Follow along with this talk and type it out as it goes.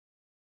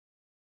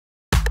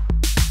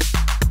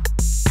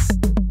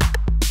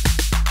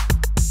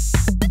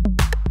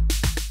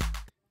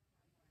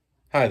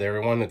Hi there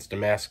everyone, it's the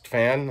Masked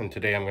Fan, and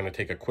today I'm going to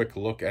take a quick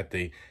look at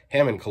the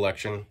Hammond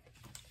collection,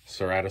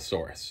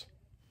 Ceratosaurus.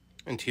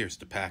 And here's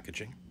the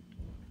packaging.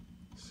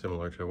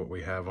 Similar to what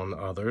we have on the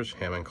others,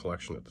 Hammond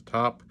collection at the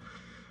top,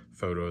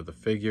 photo of the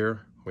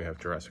figure. We have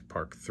Jurassic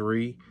Park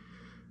 3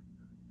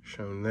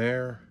 shown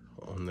there.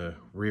 On the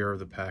rear of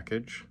the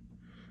package,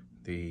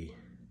 the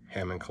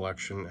Hammond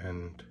collection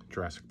and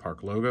Jurassic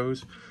Park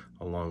logos,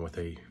 along with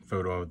a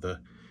photo of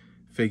the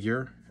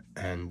figure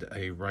and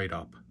a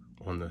write-up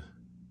on the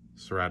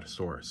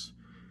Ceratosaurus.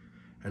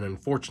 An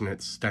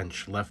unfortunate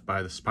stench left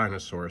by the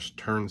Spinosaurus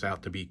turns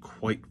out to be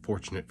quite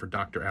fortunate for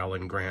Dr.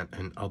 Alan Grant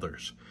and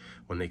others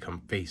when they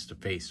come face to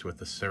face with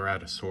the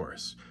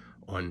Ceratosaurus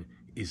on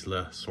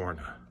Isla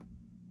Sorna.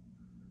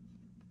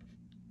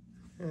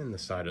 And the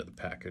side of the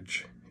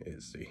package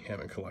is the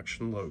Hammond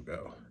Collection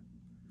logo.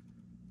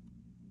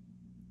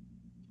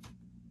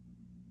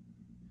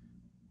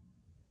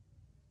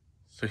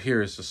 So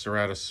here is the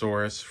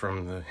Ceratosaurus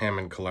from the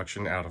Hammond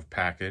Collection out of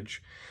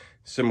package.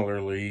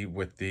 Similarly,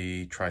 with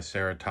the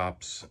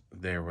Triceratops,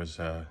 there was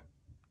a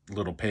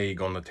little peg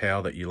on the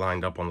tail that you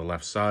lined up on the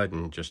left side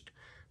and just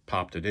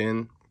popped it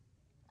in.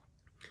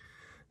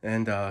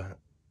 And I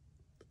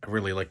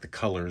really like the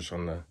colors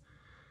on the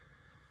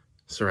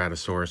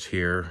Ceratosaurus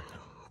here.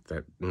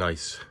 That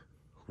nice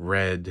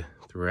red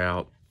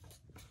throughout,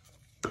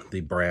 the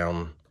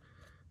brown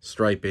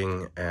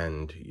striping,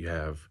 and you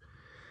have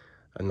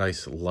a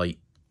nice light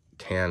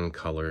tan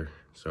color,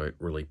 so it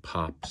really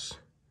pops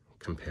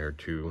compared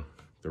to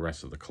the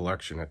rest of the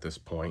collection at this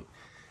point.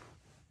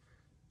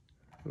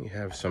 You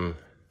have some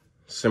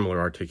similar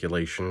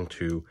articulation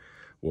to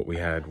what we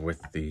had with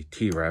the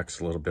T-Rex,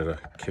 a little bit of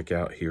kick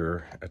out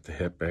here at the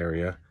hip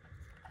area,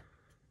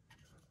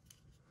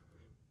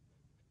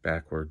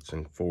 backwards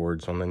and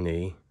forwards on the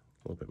knee,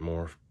 a little bit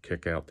more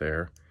kick out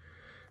there.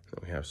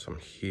 Then we have some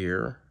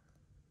here,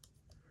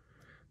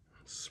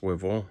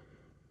 swivel,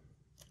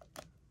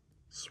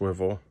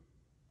 swivel,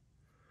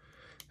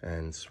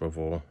 and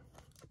swivel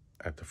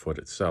at the foot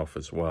itself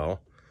as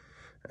well,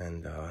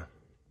 and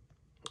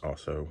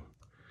also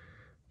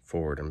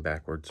forward and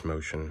backwards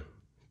motion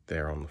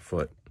there on the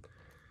foot.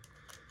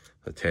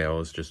 The tail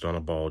is just on a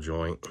ball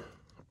joint,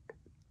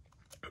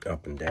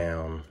 up and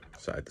down,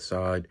 side to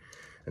side,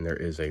 and there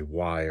is a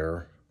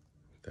wire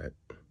that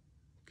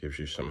gives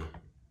you some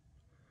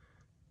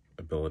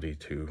ability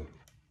to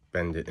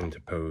bend it into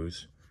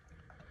pose.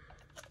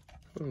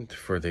 And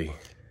for the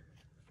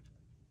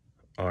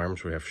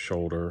arms, we have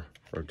shoulder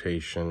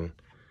rotation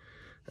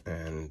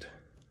and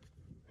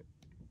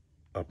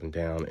up and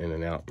down, in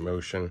and out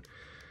motion.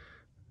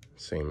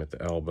 Same at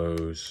the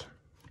elbows.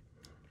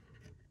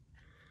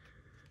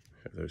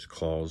 Have those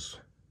claws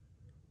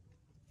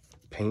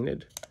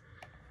painted.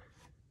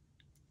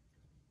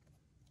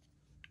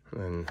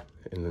 And then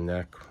in the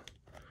neck,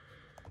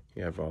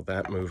 you have all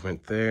that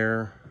movement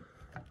there.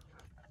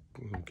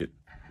 You can get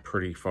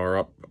pretty far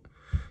up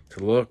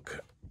to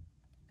look,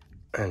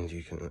 and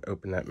you can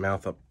open that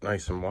mouth up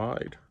nice and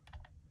wide.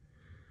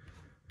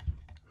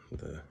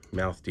 The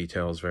mouth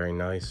detail is very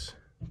nice.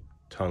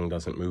 Tongue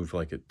doesn't move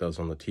like it does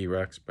on the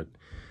T-Rex, but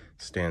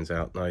stands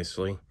out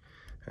nicely.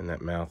 And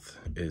that mouth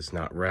is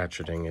not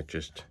ratcheting, it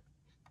just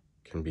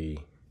can be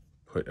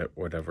put at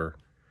whatever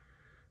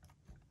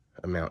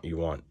amount you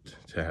want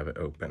to have it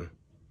open.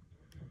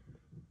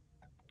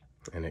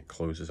 And it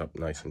closes up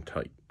nice and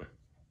tight.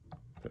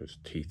 Those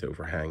teeth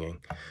overhanging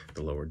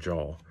the lower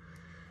jaw.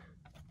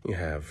 You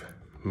have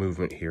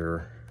movement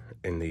here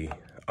in the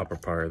upper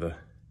part of the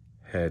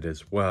head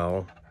as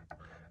well,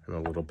 and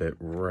a little bit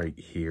right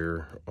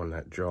here on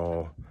that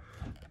jaw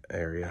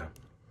area.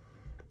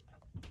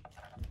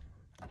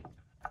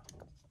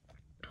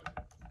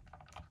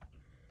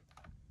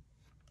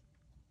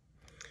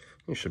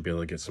 You should be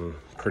able to get some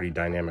pretty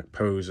dynamic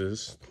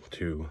poses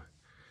to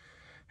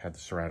have the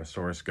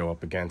Ceratosaurus go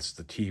up against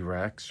the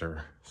T-Rex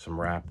or some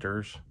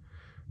raptors,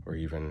 or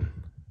even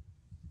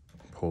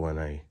pull in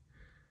a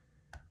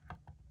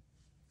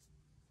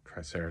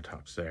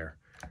Triceratops there.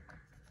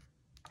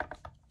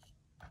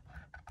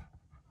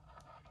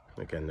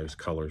 Again, those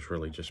colors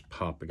really just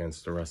pop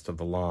against the rest of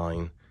the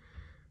line.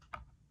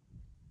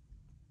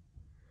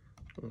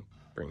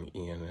 Bring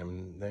Ian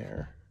in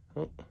there.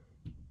 Oh.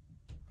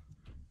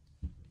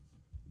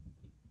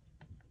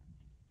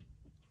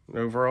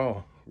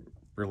 Overall,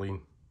 really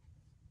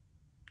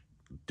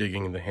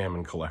digging the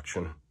Hammond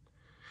collection.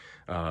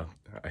 I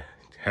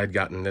had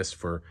gotten this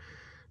for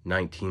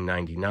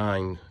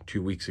 $19.99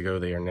 2 weeks ago.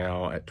 They are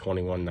now at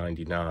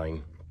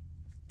 $21.99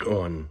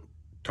 on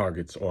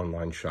Target's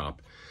online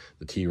shop.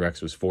 The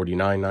T-Rex was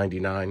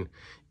 $49.99.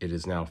 It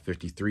is now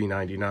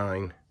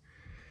 $53.99.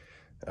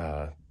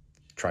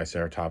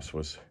 Triceratops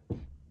was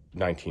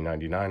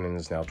 $19.99 and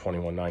is now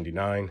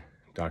 $21.99.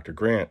 Dr.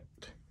 Grant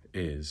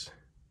is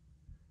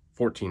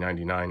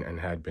 $14.99 and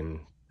had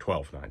been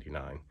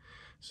 $12.99.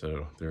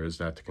 So there is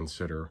that to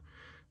consider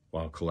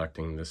while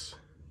collecting this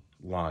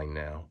line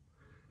now.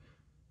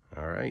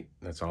 All right,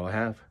 that's all I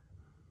have.